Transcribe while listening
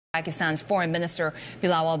Pakistan's Foreign Minister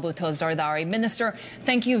Bilawal Bhutto Zardari. Minister,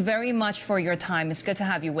 thank you very much for your time. It's good to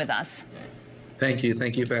have you with us. Thank you.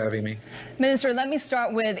 Thank you for having me. Minister, let me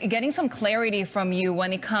start with getting some clarity from you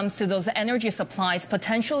when it comes to those energy supplies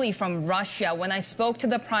potentially from Russia. When I spoke to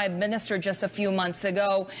the Prime Minister just a few months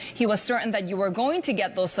ago, he was certain that you were going to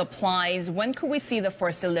get those supplies. When could we see the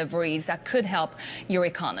first deliveries that could help your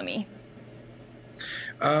economy?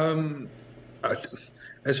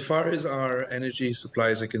 As far as our energy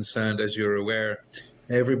supplies are concerned, as you're aware,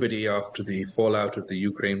 everybody after the fallout of the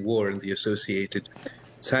Ukraine war and the associated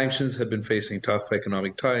sanctions have been facing tough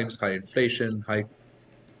economic times, high inflation, high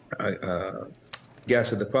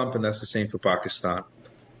gas at the pump, and that's the same for Pakistan.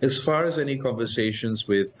 As far as any conversations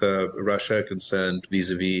with Russia are concerned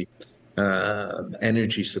vis-a-vis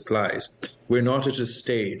energy supplies, we're not at a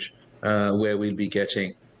stage where we'll be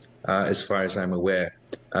getting, as far as I'm aware,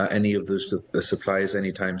 any of those supplies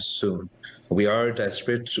anytime soon. We are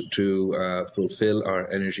desperate to fulfill our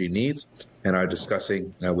energy needs and are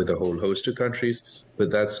discussing with a whole host of countries, but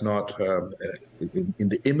that's not in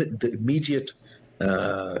the immediate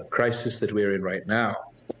crisis that we're in right now,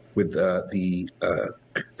 with the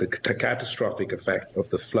catastrophic effect of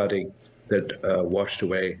the flooding that washed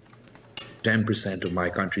away 10% of my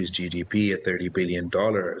country's GDP at $30 billion,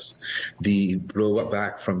 the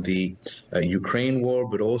blowback from the Ukraine war,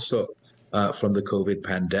 but also from the COVID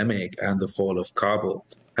pandemic and the fall of Kabul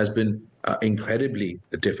has been incredibly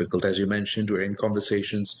difficult. As you mentioned, we're in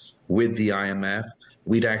conversations with the IMF.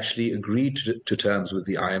 We'd actually agreed to terms with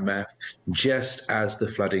the IMF just as the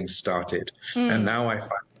flooding started. And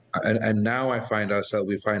now we find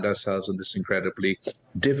ourselves in this incredibly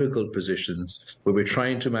difficult positions where we're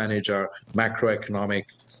trying to manage our macroeconomic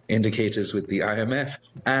indicators with the IMF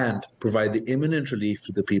and provide the imminent relief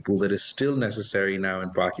to the people that is still necessary now in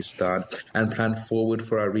Pakistan and plan forward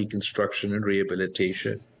for our reconstruction and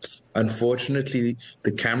rehabilitation. Unfortunately,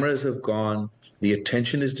 the cameras have gone, the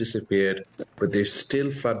attention has disappeared, but there's still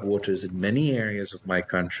floodwaters in many areas of my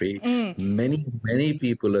country. Many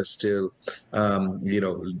people are still,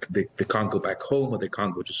 they can't go back home, or they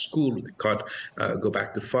can't go to school, or they can't go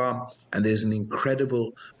back to farm. And there's an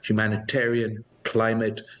incredible humanitarian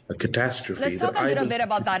climate catastrophe. Let's talk a little bit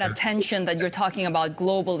about that attention that you're talking about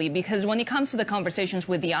globally, because when it comes to the conversations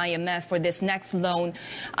with the IMF for this next loan,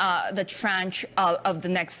 the tranche of the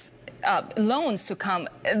next loans to come,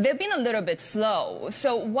 they've been a little bit slow.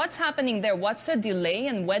 So what's happening there? What's the delay,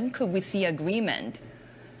 and when could we see agreement?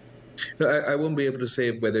 No, I won't be able to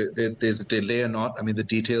say whether there's a delay or not. I mean, the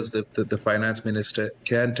details that the finance minister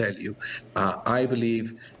can tell you. I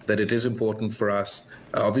believe that it is important for us.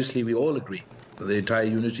 Obviously, we all agree. The entire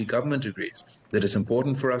unity government agrees that it's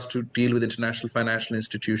important for us to deal with international financial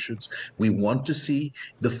institutions. We want to see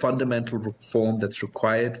the fundamental reform that's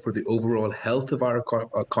required for the overall health of our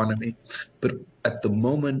economy. But at the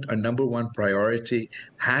moment, our number one priority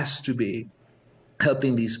has to be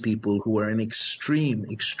helping these people who are in extreme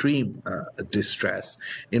distress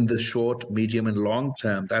in the short, medium, and long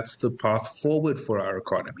term. That's the path forward for our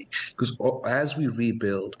economy. Because as we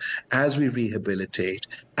rebuild, as we rehabilitate,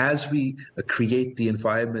 as we create the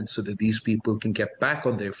environment so that these people can get back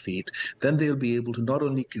on their feet, then they'll be able to not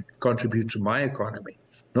only contribute to my economy,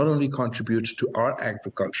 not only contribute to our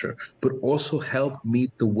agriculture, but also help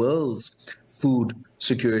meet the world's food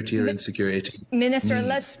security or insecurity. Minister, needs.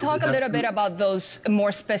 Let's talk a little bit about those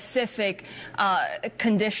more specific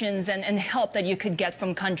conditions and help that you could get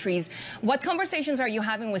from countries. What conversations are you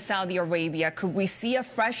having with Saudi Arabia? Could we see a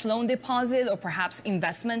fresh loan deposit or perhaps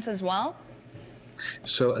investments as well?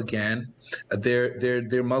 So again, there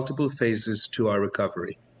are multiple phases to our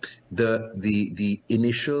recovery. The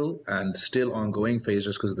initial and still ongoing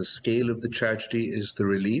phases, because the scale of the tragedy, is the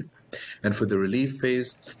relief. And for the relief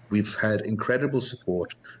phase, we've had incredible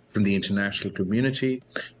support from the international community,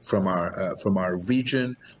 from our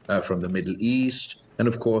region, from the Middle East, and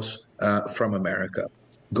of course, from America.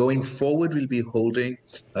 Going forward, we'll be holding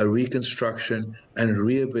a reconstruction and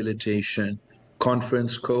rehabilitation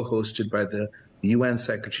conference co-hosted by the UN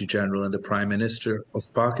Secretary General and the Prime Minister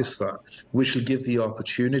of Pakistan, which will give the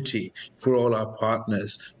opportunity for all our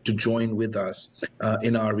partners to join with us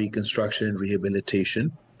in our reconstruction and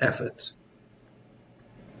rehabilitation efforts.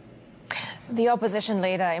 The opposition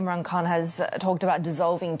leader, Imran Khan, has talked about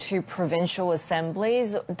dissolving 2 provincial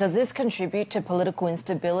assemblies. Does this contribute to political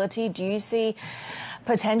instability? Do you see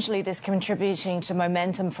potentially this contributing to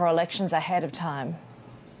momentum for elections ahead of time?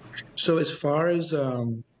 So as far as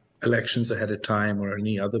elections ahead of time or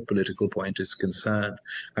any other political point is concerned,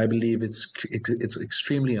 I believe it's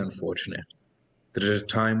extremely unfortunate that at a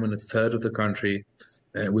time when a third of the country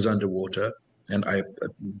was underwater, and I've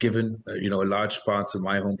given, large parts of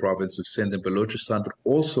my home province of Sindh and Balochistan, but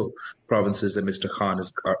also provinces that Mr. Khan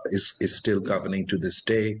is still governing to this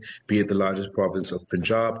day, be it the largest province of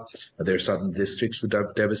Punjab. Their southern districts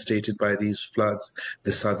were devastated by these floods.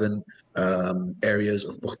 The southern areas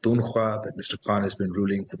of Pakhtunkhwa that Mr. Khan has been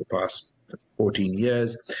ruling for the past 14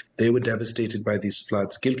 years, they were devastated by these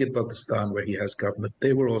floods. Gilgit-Baltistan, where he has government,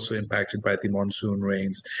 they were also impacted by the monsoon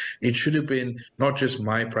rains. It should have been not just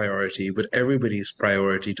my priority, but everybody's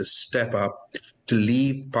priority to step up, to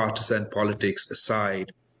leave partisan politics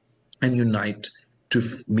aside and unite to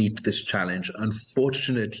meet this challenge.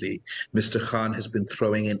 Unfortunately, Mr. Khan has been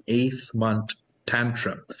throwing an eighth-month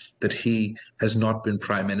tantrum that he has not been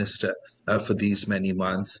prime minister for these many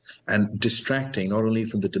months, and distracting not only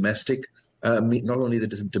from the domestic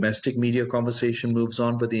media conversation moves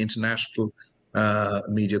on, but the international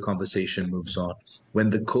media conversation moves on. When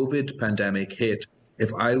the COVID pandemic hit,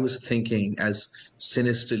 if I was thinking as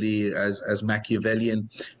sinisterly, as Machiavellian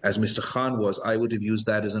as Mr. Khan was, I would have used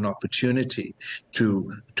that as an opportunity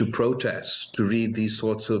to protest, to read these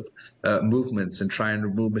sorts of movements and try and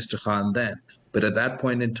remove Mr. Khan then. But at that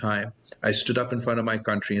point in time, I stood up in front of my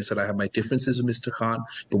country and said, I have my differences with Mr. Khan,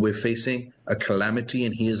 but we're facing a calamity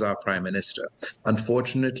and he is our prime minister.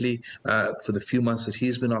 Unfortunately, for the few months that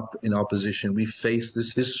he's been in opposition, we faced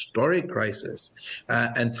this historic crisis.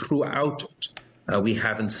 And throughout it, we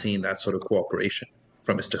haven't seen that sort of cooperation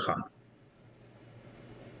from Mr. Khan.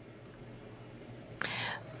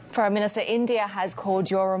 Foreign Minister, India has called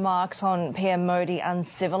your remarks on PM Modi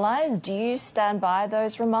uncivilized. Do you stand by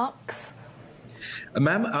those remarks?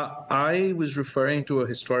 Ma'am, I was referring to a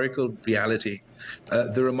historical reality.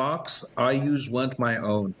 The remarks I used weren't my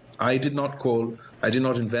own. I did not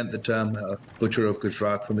invent the term butcher of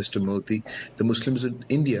Gujarat for Mr. Modi. The Muslims in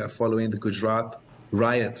India following the Gujarat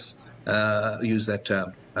riots used that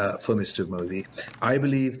term for Mr. Modi. I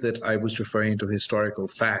believe that I was referring to historical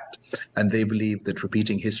fact, and they believe that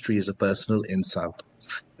repeating history is a personal insult.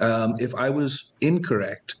 If I was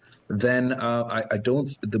incorrect, then I don't.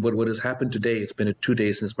 What has happened today? It's been 2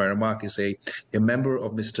 days since my remark. Is a member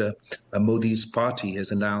of Mr. Modi's party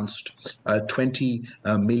has announced a 20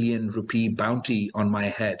 million rupee bounty on my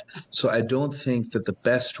head. So I don't think that the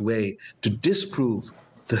best way to disprove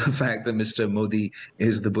the fact that Mr. Modi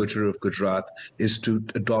is the butcher of Gujarat is to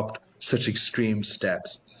adopt such extreme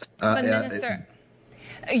steps. But Minister,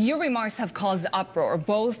 your remarks have caused uproar,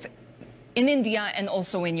 both in India and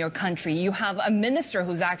also in your country. You have a minister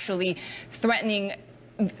who's actually threatening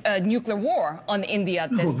a nuclear war on India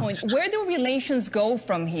at this point. Where do relations go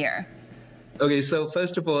from here? Okay, so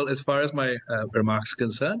first of all, as far as my remarks are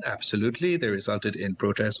concerned, absolutely, they resulted in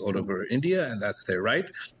protests all over India, and that's their right.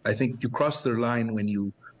 I think you cross the line when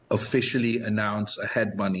you officially announce a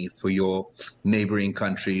head money for your neighboring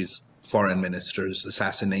country's foreign minister's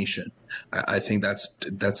assassination. I think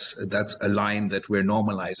that's a line that we're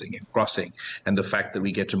normalizing and crossing, and the fact that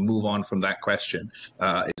we get to move on from that question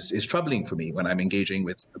is troubling for me when I'm engaging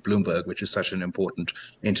with Bloomberg, which is such an important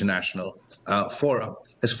international forum.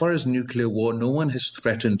 As far as nuclear war, no one has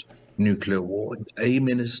threatened nuclear war. A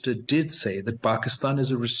minister did say that Pakistan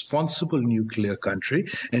is a responsible nuclear country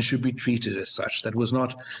and should be treated as such. That was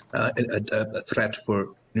not a threat for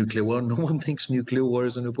nuclear war. No one thinks nuclear war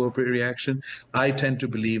is an appropriate reaction. I tend to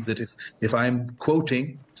believe that if I'm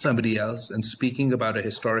quoting somebody else and speaking about a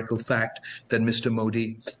historical fact that Mr.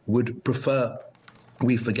 Modi would prefer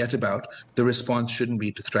we forget about, the response shouldn't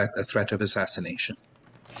be to a threat of assassination.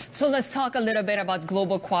 So let's talk a little bit about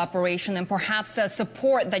global cooperation and perhaps the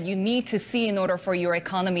support that you need to see in order for your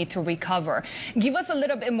economy to recover. Give us a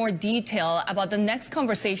little bit more detail about the next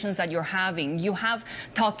conversations that you're having. You have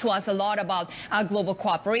talked to us a lot about global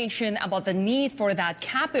cooperation, about the need for that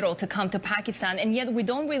capital to come to Pakistan, and yet we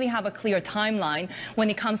don't really have a clear timeline when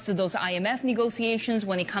it comes to those IMF negotiations,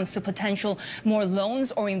 when it comes to potential more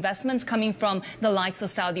loans or investments coming from the likes of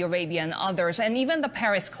Saudi Arabia and others, and even the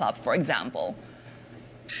Paris Club, for example.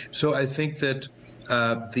 So I think that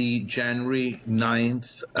the January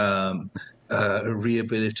 9th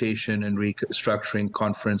rehabilitation and restructuring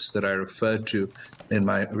conference that I referred to in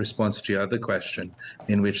my response to your other question,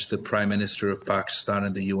 in which the Prime Minister of Pakistan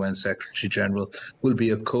and the UN Secretary General will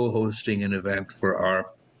be a co-hosting an event for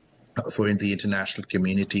the international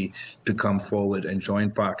community to come forward and join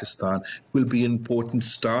Pakistan, will be an important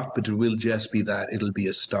start, but it will just be that. It'll be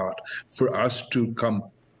a start for us to come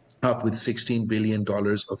up with $16 billion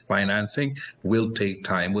of financing will take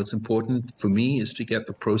time. What's important for me is to get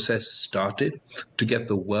the process started, to get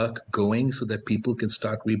the work going so that people can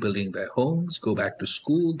start rebuilding their homes, go back to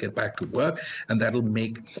school, get back to work, and that'll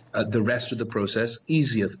make the rest of the process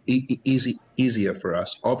easier for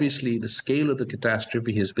us. Obviously, the scale of the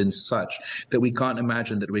catastrophe has been such that we can't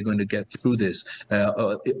imagine that we're going to get through this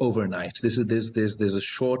overnight. There's a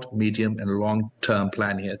short, medium, and long-term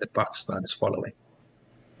plan here that Pakistan is following.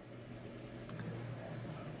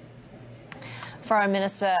 Foreign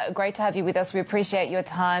Minister, great to have you with us. We appreciate your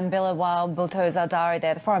time. Bilawal Bhutto Zardari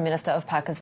there, the Foreign Minister of Pakistan.